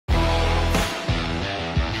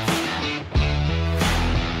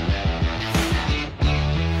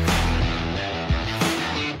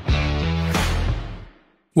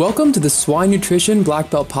Welcome to the Swine Nutrition Black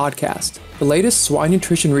Belt Podcast, the latest swine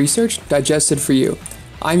nutrition research digested for you.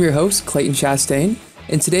 I'm your host, Clayton Chastain,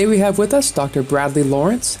 and today we have with us Dr. Bradley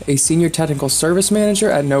Lawrence, a Senior Technical Service Manager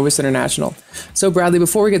at Novus International. So Bradley,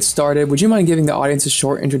 before we get started, would you mind giving the audience a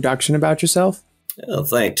short introduction about yourself?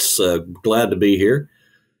 Thanks. Glad to be here.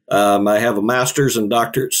 I have a master's and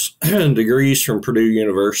doctorate's degrees from Purdue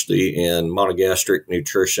University in monogastric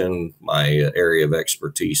nutrition. My area of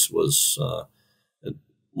expertise was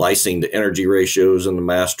lysine to energy ratios in the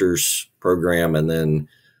master's program, and then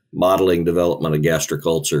modeling development of gastric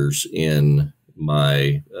ulcers in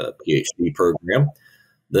my PhD program.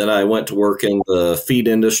 Then I went to work in the feed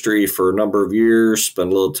industry for a number of years, spent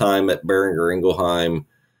a little time at Boehringer Ingelheim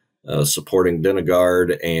supporting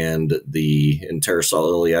Denagard and the enterocyl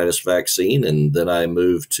ileitis vaccine. And then I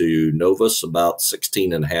moved to Novus about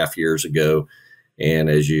 16 and a half years ago. And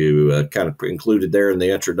as you kind of included there in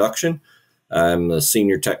the introduction, I'm the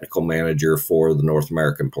Senior Technical Manager for the North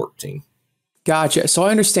American pork team. Gotcha. So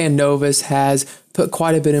I understand Novus has put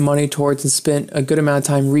quite a bit of money towards and spent a good amount of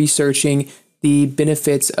time researching the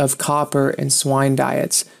benefits of copper in swine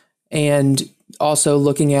diets, and also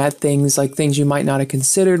looking at things you might not have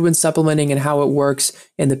considered when supplementing and how it works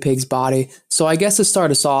in the pig's body. So I guess to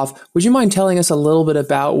start us off, would you mind telling us a little bit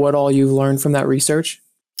about what all you've learned from that research?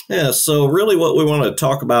 Yeah, so really what we want to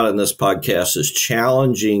talk about in this podcast is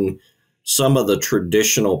challenging some of the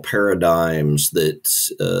traditional paradigms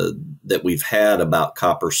that we've had about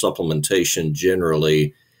copper supplementation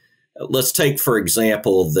generally. Let's take, for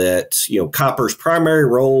example, that copper's primary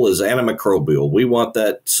role is antimicrobial. We want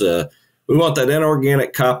that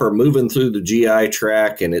inorganic copper moving through the GI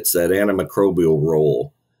tract, and it's that antimicrobial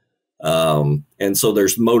role. And so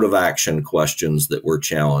there's mode of action questions that we're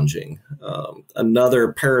challenging.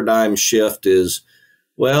 Another paradigm shift is,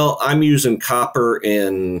 well, I'm using copper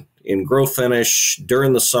in grow finish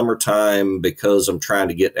during the summertime because I'm trying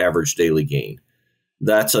to get average daily gain.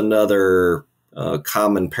 That's another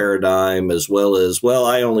common paradigm, as well as, well,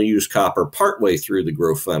 I only use copper partway through the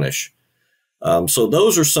grow finish. So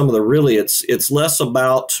those are some of the it's less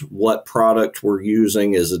about what product we're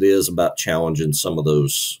using as it is about challenging some of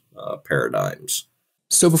those paradigms.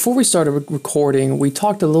 So before we started recording, we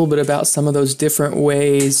talked a little bit about some of those different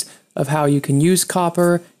ways of how you can use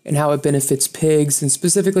copper and how it benefits pigs, and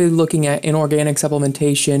specifically looking at inorganic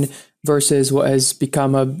supplementation versus what has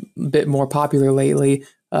become a bit more popular lately,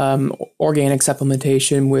 organic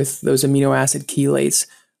supplementation with those amino acid chelates.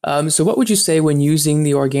 So what would you say when using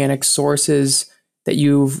the organic sources that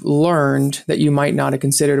you've learned that you might not have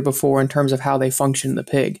considered before in terms of how they function in the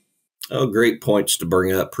pig? Oh, great points to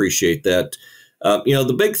bring up. Appreciate that.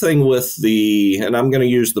 The big thing with and I'm going to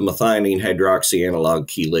use the methionine hydroxy analog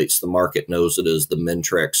chelates. The market knows it as the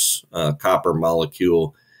Mintrex copper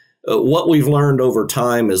molecule. What we've learned over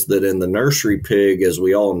time is that in the nursery pig, as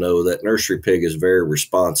we all know, that nursery pig is very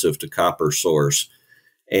responsive to copper source.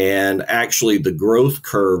 And actually, the growth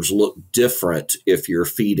curves look different if you're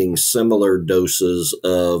feeding similar doses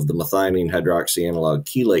of the methionine hydroxy analog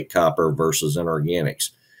chelate copper versus inorganics.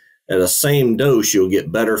 At a same dose, you'll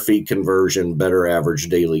get better feed conversion, better average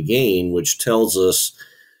daily gain, which tells us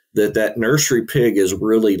that nursery pig is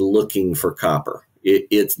really looking for copper.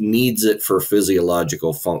 It needs it for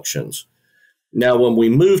physiological functions. Now, when we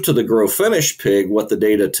move to the grow finish pig, what the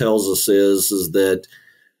data tells us is that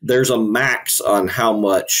there's a max on how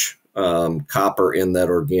much copper in that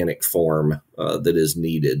organic form that is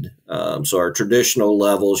needed. So our traditional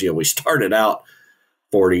levels, we started out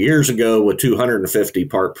 40 years ago with 250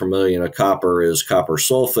 part per million of copper as copper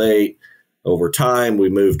sulfate. Over time, we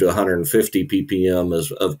moved to 150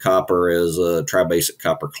 ppm of copper as a tribasic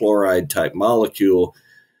copper chloride type molecule.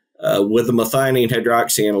 With the methionine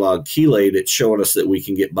hydroxy analog chelate, it's showing us that we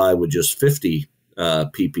can get by with just 50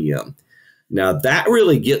 ppm. Now, that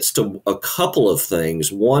really gets to a couple of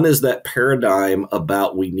things. One is that paradigm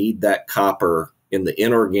about we need that copper in the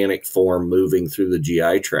inorganic form moving through the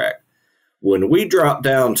GI tract. When we drop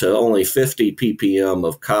down to only 50 ppm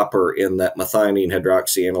of copper in that methionine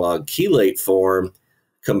hydroxy analog chelate form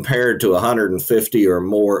compared to 150 or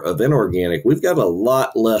more of inorganic, we've got a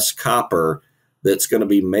lot less copper that's going to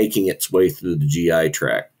be making its way through the GI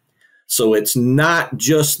tract. So it's not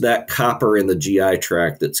just that copper in the GI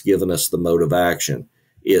tract that's given us the mode of action.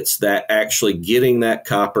 It's that actually getting that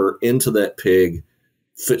copper into that pig,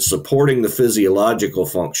 supporting the physiological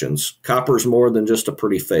functions. Copper is more than just a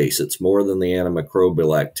pretty face. It's more than the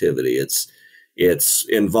antimicrobial activity. It's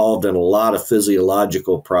involved in a lot of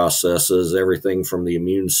physiological processes, everything from the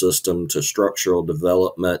immune system to structural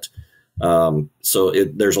development. So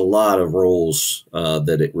there's a lot of roles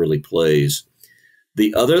that it really plays.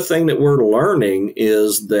 The other thing that we're learning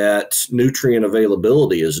is that nutrient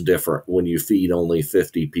availability is different when you feed only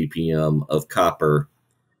 50 ppm of copper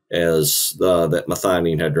as that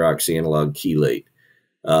methionine hydroxy analog chelate.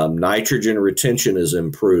 Nitrogen retention is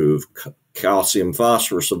improved. Calcium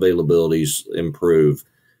phosphorus availability is improved.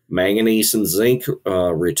 Manganese and zinc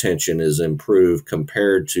retention is improved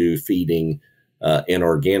compared to feeding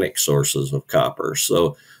inorganic sources of copper.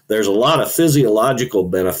 So there's a lot of physiological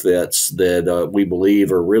benefits that we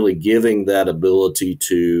believe are really giving that ability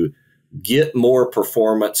to get more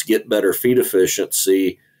performance, get better feed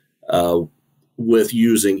efficiency with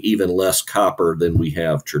using even less copper than we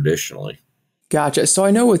have traditionally. Gotcha. So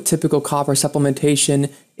I know with typical copper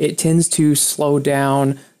supplementation, it tends to slow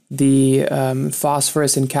down the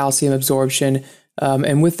phosphorus and calcium absorption.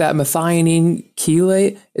 And with that methionine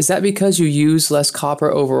chelate, is that because you use less copper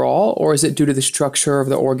overall, or is it due to the structure of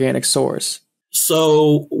the organic source?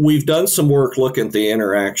 So we've done some work looking at the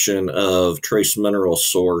interaction of trace mineral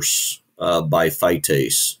source by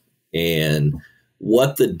phytase. And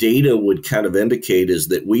what the data would kind of indicate is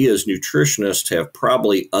that we as nutritionists have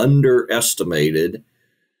probably underestimated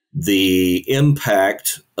the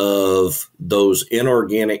impact of those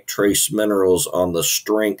inorganic trace minerals on the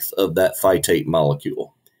strength of that phytate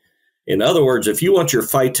molecule. In other words, if you want your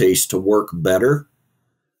phytase to work better,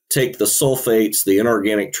 take the sulfates, the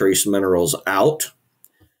inorganic trace minerals out,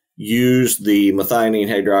 use the methionine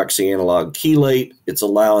hydroxy analog chelate. It's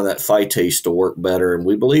allowing that phytase to work better. And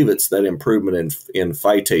we believe it's that improvement in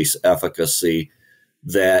phytase efficacy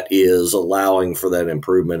that is allowing for that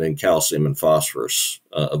improvement in calcium and phosphorus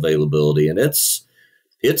availability. And it's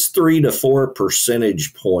 3 to 4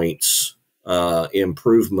 percentage points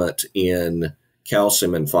improvement in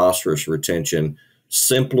calcium and phosphorus retention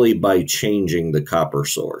simply by changing the copper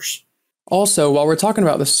source. Also, while we're talking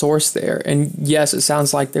about the source there, and yes, it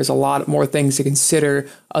sounds like there's a lot more things to consider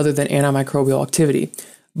other than antimicrobial activity.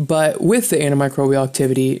 But with the antimicrobial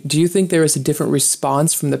activity, do you think there is a different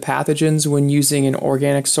response from the pathogens when using an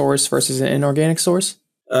organic source versus an inorganic source?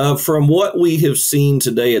 From what we have seen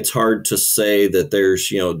today, it's hard to say that there's,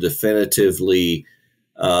 definitively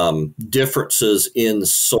differences in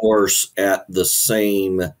source at the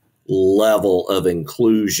same level of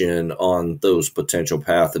inclusion on those potential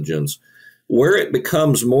pathogens. Where it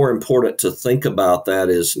becomes more important to think about that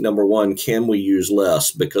is, number one, can we use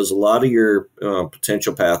less? Because a lot of your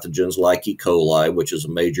potential pathogens like E. coli, which is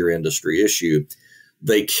a major industry issue,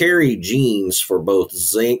 they carry genes for both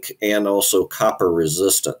zinc and also copper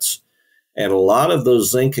resistance. And a lot of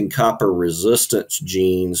those zinc and copper resistance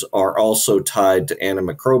genes are also tied to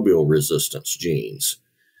antimicrobial resistance genes.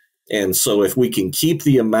 And so if we can keep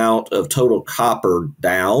the amount of total copper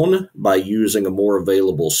down by using a more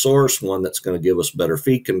available source, one that's going to give us better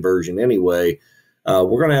feed conversion anyway,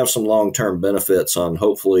 we're going to have some long-term benefits on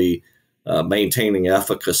hopefully maintaining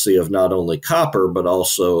efficacy of not only copper, but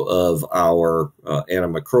also of our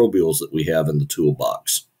antimicrobials that we have in the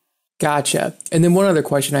toolbox. Gotcha. And then one other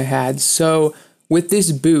question I had. So with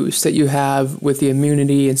this boost that you have with the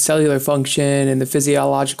immunity and cellular function and the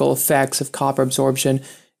physiological effects of copper absorption,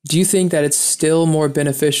 do you think that it's still more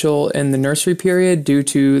beneficial in the nursery period due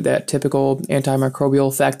to that typical antimicrobial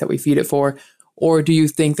effect that we feed it for? Or do you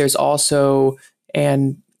think there's also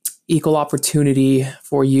an equal opportunity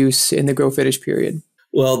for use in the grow finish period?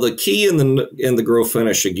 Well, the key in the grow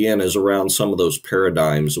finish, again, is around some of those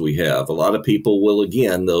paradigms we have. A lot of people will,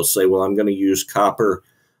 again, they'll say, well, I'm going to use copper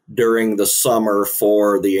during the summer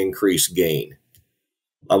for the increased gain.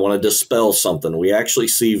 I want to dispel something. We actually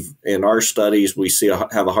see in our studies,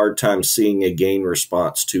 have a hard time seeing a gain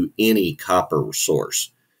response to any copper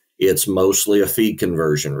source. It's mostly a feed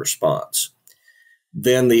conversion response.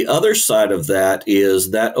 Then the other side of that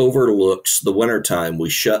is that overlooks the wintertime. We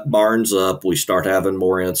shut barns up. We start having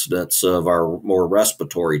more incidents of our more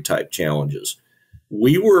respiratory type challenges.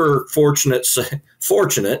 We were fortunate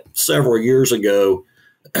several years ago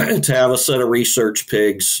to have a set of research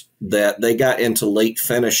pigs that they got into late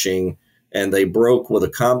finishing and they broke with a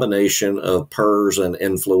combination of PRRS and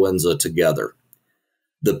influenza together.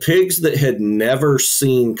 The pigs that had never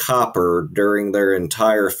seen copper during their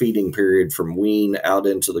entire feeding period from wean out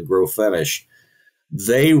into the grow finish,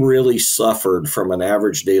 they really suffered from an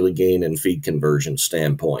average daily gain and feed conversion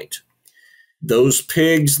standpoint. Those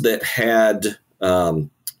pigs that had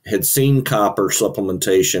seen copper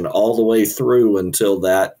supplementation all the way through until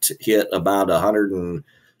that hit about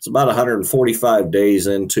 145 days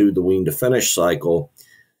into the wean to finish cycle,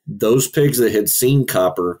 those pigs that had seen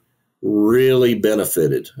copper really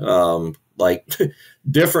benefited. Like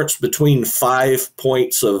difference between 5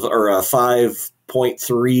 points of, or a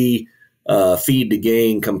 5.3 feed to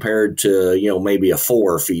gain compared to, maybe a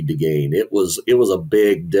 4 feed to gain. It was a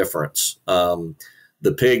big difference.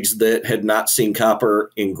 The pigs that had not seen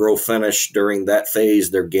copper in grow finish during that phase,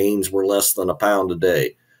 their gains were less than a pound a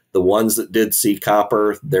day. The ones that did see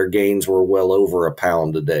copper, their gains were well over a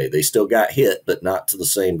pound a day. They still got hit, but not to the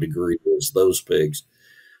same degree as those pigs.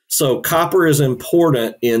 So copper is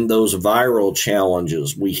important in those viral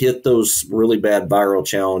challenges. We hit those really bad viral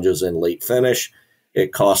challenges in late finish.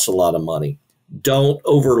 It costs a lot of money. Don't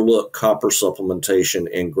overlook copper supplementation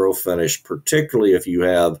in grow finish, particularly if you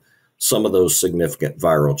have some of those significant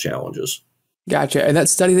viral challenges. Gotcha. And that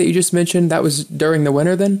study that you just mentioned, that was during the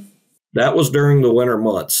winter then? That was during the winter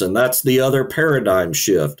months, and that's the other paradigm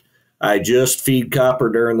shift. I just feed copper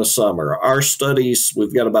during the summer. Our studies,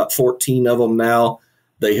 we've got about 14 of them now.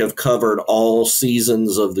 They have covered all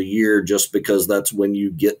seasons of the year just because that's when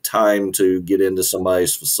you get time to get into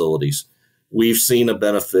somebody's facilities. We've seen a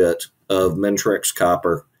benefit of Mentrex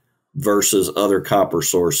copper versus other copper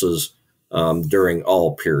sources during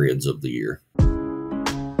all periods of the year.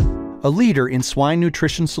 A leader in swine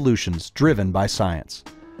nutrition solutions driven by science.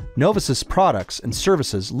 Novus's products and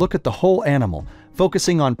services look at the whole animal,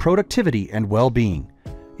 focusing on productivity and well-being,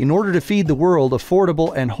 in order to feed the world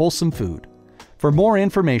affordable and wholesome food. For more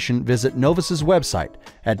information, visit Novus's website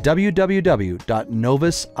at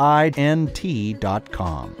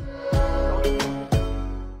www.novusint.com.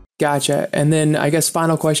 Gotcha. And then I guess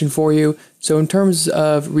final question for you. So in terms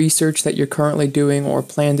of research that you're currently doing or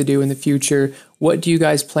plan to do in the future, what do you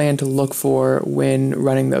guys plan to look for when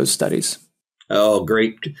running those studies? Oh,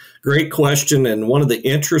 great question. And one of the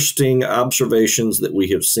interesting observations that we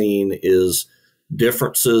have seen is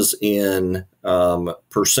differences in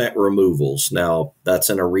percent removals. Now, that's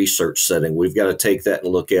in a research setting. We've got to take that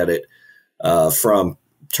and look at it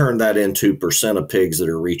turn that into percent of pigs that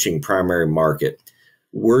are reaching primary market.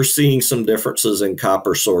 We're seeing some differences in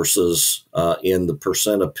copper sources in the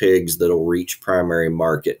percent of pigs that will reach primary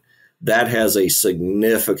market. That has a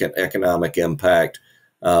significant economic impact,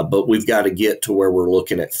 but we've got to get to where we're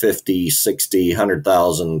looking at 50, 60,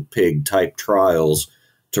 100,000 pig type trials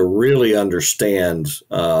to really understand,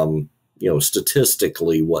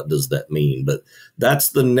 statistically, what does that mean? But that's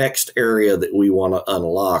the next area that we want to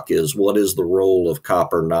unlock is what is the role of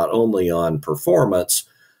copper, not only on performance,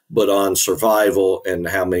 but on survival and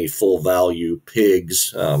how many full value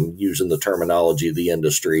pigs, using the terminology of the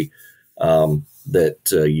industry,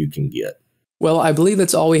 that you can get. Well, I believe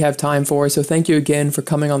that's all we have time for. So thank you again for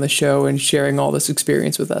coming on the show and sharing all this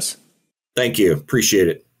experience with us. Thank you. Appreciate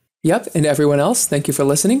it. Yep. And everyone else, thank you for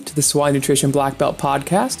listening to the Swine Nutrition Black Belt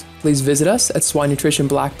podcast. Please visit us at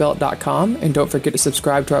swinenutritionblackbelt.com and don't forget to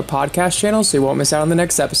subscribe to our podcast channel so you won't miss out on the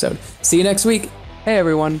next episode. See you next week. Hey,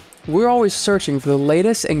 everyone. We're always searching for the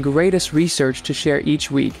latest and greatest research to share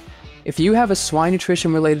each week. If you have a swine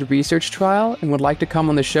nutrition related research trial and would like to come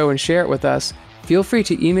on the show and share it with us, feel free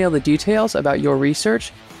to email the details about your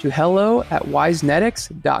research to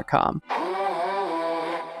hello@wisenetics.com.